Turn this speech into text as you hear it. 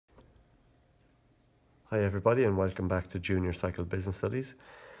Hi everybody and welcome back to Junior Cycle Business Studies.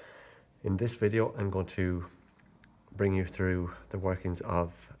 In this video I'm going to bring you through the workings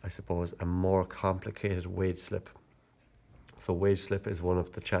of, I suppose, a more complicated wage slip. So wage slip is one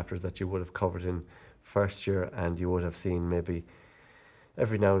of the chapters that you would have covered in first year, and you would have seen maybe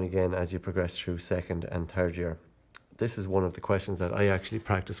every now and again as you progress through second and third year. This is one of the questions that I actually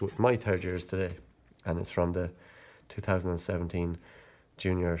practice with my third years today, and it's from the 2017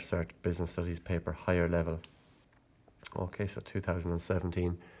 Junior Cert Business Studies paper, higher level. Okay, so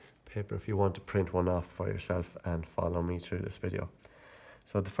 2017 paper, if you want to print one off for yourself and follow me through this video.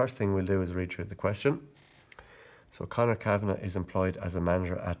 So the first thing we'll do is read through the question. So Conor Kavanagh is employed as a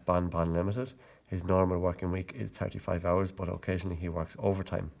manager at Bon Limited. His normal working week is 35 hours, but occasionally he works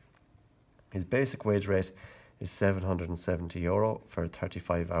overtime. His basic wage rate is €770 for a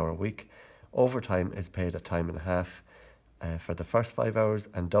 35-hour week. Overtime is paid at time and a half for the first 5 hours,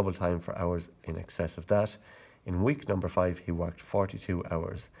 and double time for hours in excess of that. In week number 5, he worked 42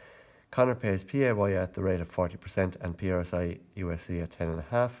 hours. Conor pays PAYE at the rate of 40% and PRSI USC at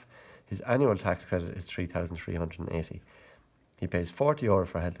 10.5%. His annual tax credit is €3,380. He pays €40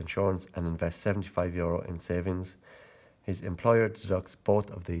 for health insurance and invests €75 in savings. His employer deducts both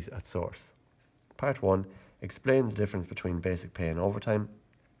of these at source. Part 1. Explain the difference between basic pay and overtime.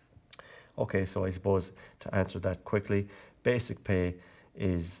 Okay, so I suppose to answer that quickly, basic pay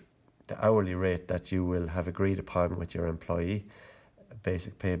is the hourly rate that you will have agreed upon with your employee.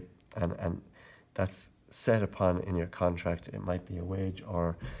 Basic pay, and that's set upon in your contract. It might be a wage,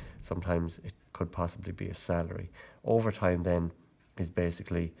 or sometimes it could possibly be a salary. Overtime then is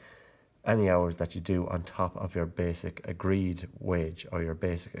basically any hours that you do on top of your basic agreed wage or your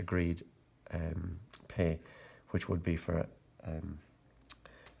basic agreed pay, which would be for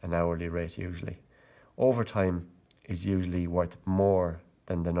an hourly rate usually. Overtime is usually worth more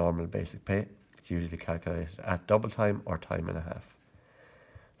than the normal basic pay. It's usually calculated at double time or time and a half.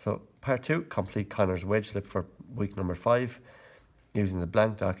 So part 2, complete Conor's wage slip for week number 5 using the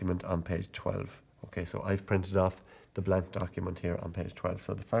blank document on page 12. Okay, so I've printed off the blank document here on page 12.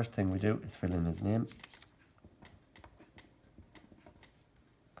 So the first thing we do is fill in his name.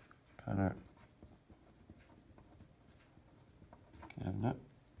 Conor Kavanagh,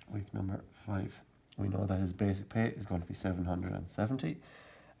 week number 5. We know that his basic pay is going to be $770.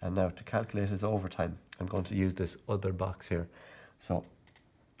 And now to calculate his overtime, I'm going to use this other box here. So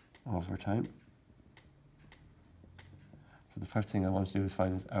overtime. So the first thing I want to do is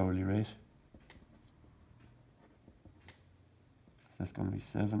find his hourly rate. So that's going to be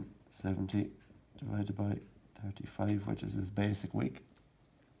 770 divided by 35, which is his basic week.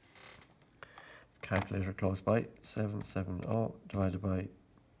 Calculator close by. 770 divided by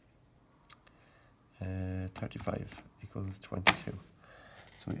 35 equals 22.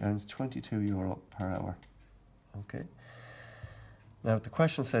 So he earns €22 per hour. Okay. Now the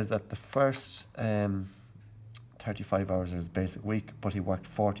question says that the first 35 hours is his basic week, but he worked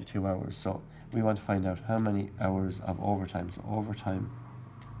 42 hours. So we want to find out how many hours of overtime. So overtime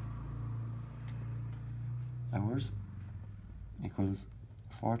hours equals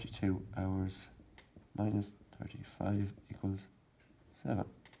 42 hours minus 35 equals 7 hours.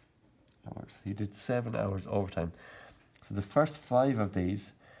 He did 7 hours overtime. So the first 5 of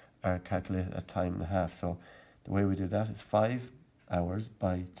these are calculated at time and a half. So the way we do that is 5 hours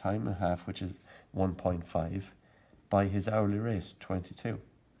by time and a half, which is 1.5, by his hourly rate, 22.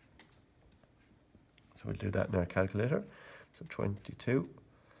 So we'll do that in our calculator. So 22,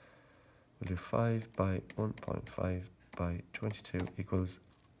 we'll do 5 by 1.5 by 22 equals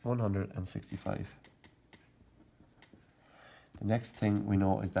 165. The next thing we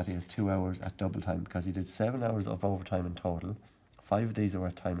know is that he has 2 hours at double time, because he did 7 hours of overtime in total. 5 of these are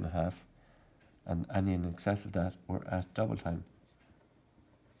at time and a half, and any in excess of that were at double time.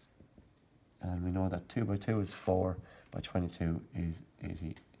 And we know that 2 by 2 is 4, by 22 is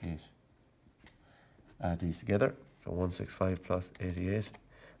 88. Add these together, so 165 plus 88,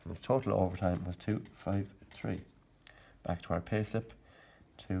 and his total overtime was 253. Back to our pay slip,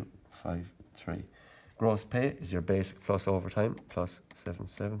 253. Gross pay is your basic plus overtime plus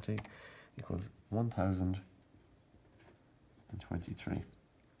 770 equals 1,023.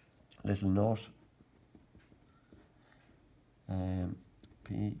 Little note,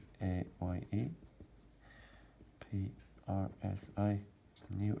 PAYE, PRSI,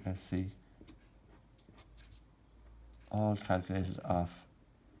 and USC, all calculated off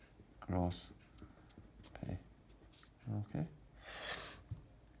gross pay. Okay.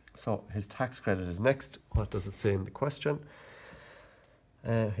 So his tax credit is next. What does it say in the question?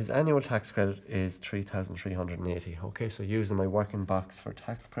 His annual tax credit is $3,380. Okay, so using my working box for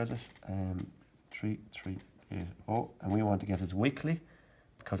tax credit, 3380, and we want to get his weekly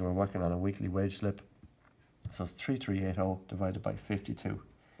because we're working on a weekly wage slip. So it's 3380 divided by 52.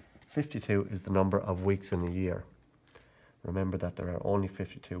 52 is the number of weeks in a year. Remember that there are only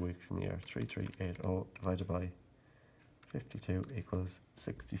 52 weeks in the year. 3380 divided by 52 equals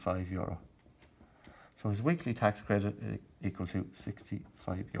 €65. So his weekly tax credit is equal to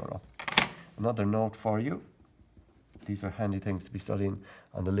 €65. Another note for you. These are handy things to be studying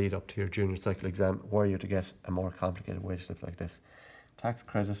on the lead up to your junior cycle exam, were you to get a more complicated wage slip like this. Tax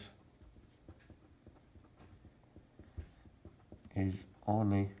credit is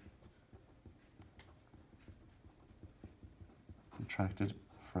only subtracted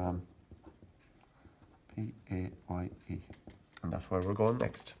from PAYE, and that's where we're going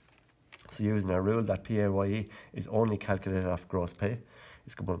next. So using our rule that PAYE is only calculated off gross pay,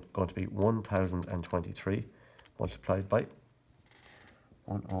 it's going to be 1023 multiplied by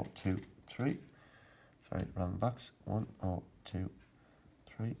 1023, sorry, wrong box,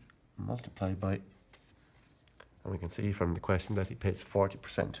 1023 multiplied by, and we can see from the question that he pays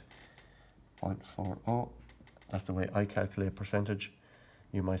 40%, 0.40. That's the way I calculate percentage.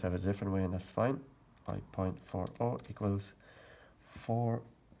 You might have a different way, and that's fine. By 0.40 equals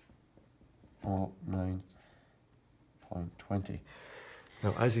 409.20.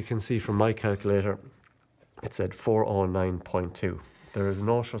 Now, as you can see from my calculator, it said 409.2. There is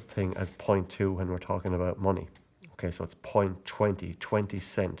no such thing as 0.2 when we're talking about money. Okay, so it's 0.20, 20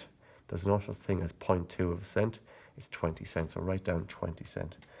 cent. There's no such thing as 0.2 of a cent. It's 20 cents, so write down 20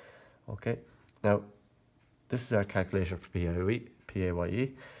 cent. Okay, now this is our calculation for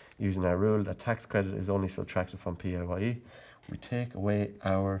PAYE. Using our rule that tax credit is only subtracted from PAYE, we take away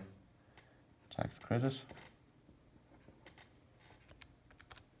our tax credit.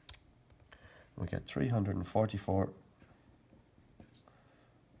 We get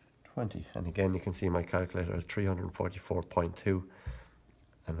 344.20, and again you can see my calculator is 344.2,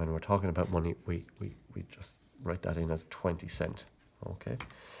 and when we're talking about money we just write that in as 20 cent. Okay,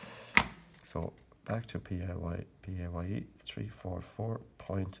 so back to PAYE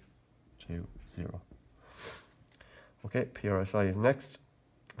 344.20. Okay, PRSI is next.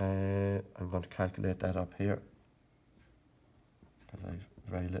 I'm going to calculate that up here because I have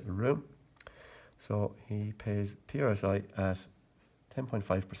very little room. So he pays PRSI at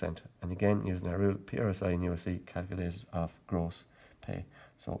 10.5%, and again using our rule, PRSI in USD calculated off gross pay.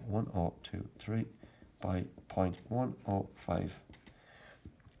 So 1023 by 0.105.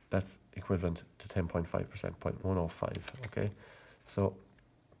 That's equivalent to 10.5%, 0.105. Okay, so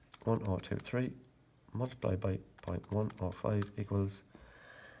 1023 multiplied by 0.105 equals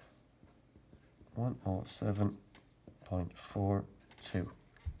 107.42.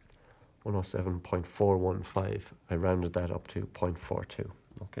 107.415. I rounded that up to 0.42.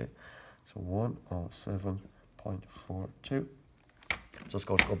 Okay, so 107.42. Just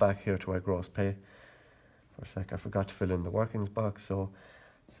going to go back here to our gross pay for a sec. I forgot to fill in the workings box. So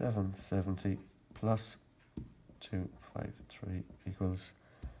 770 plus 253 equals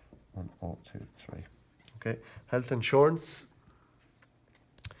 1023. Okay, health insurance,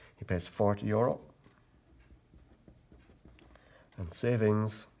 he pays €40, and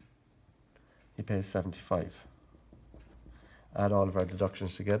savings, he pays 75. Add all of our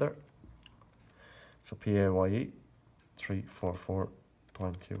deductions together. So PAYE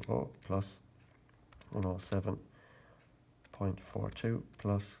 344.20 plus 107.42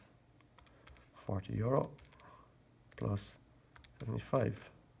 plus €40 plus 75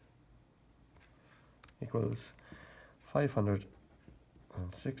 equals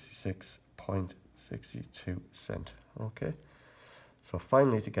 566.62 cent. Okay, so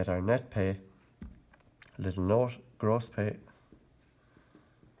finally, to get our net pay, a little note: gross pay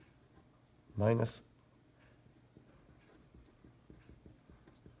minus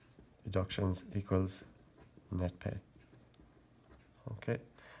deductions equals net pay. Okay,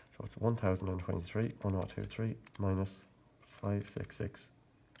 so it's 1023, 1023 minus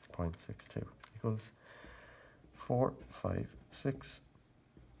 566.62 equals 456.38.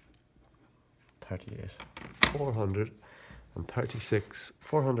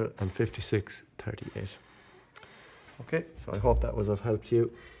 456.38. Okay, so I hope that was of help to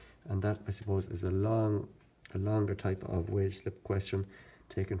you, and that, I suppose, is a longer type of wage slip question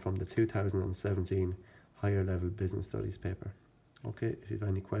taken from the 2017 higher level business studies paper. Okay, if you have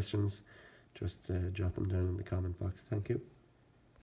any questions, just jot them down in the comment box. Thank you.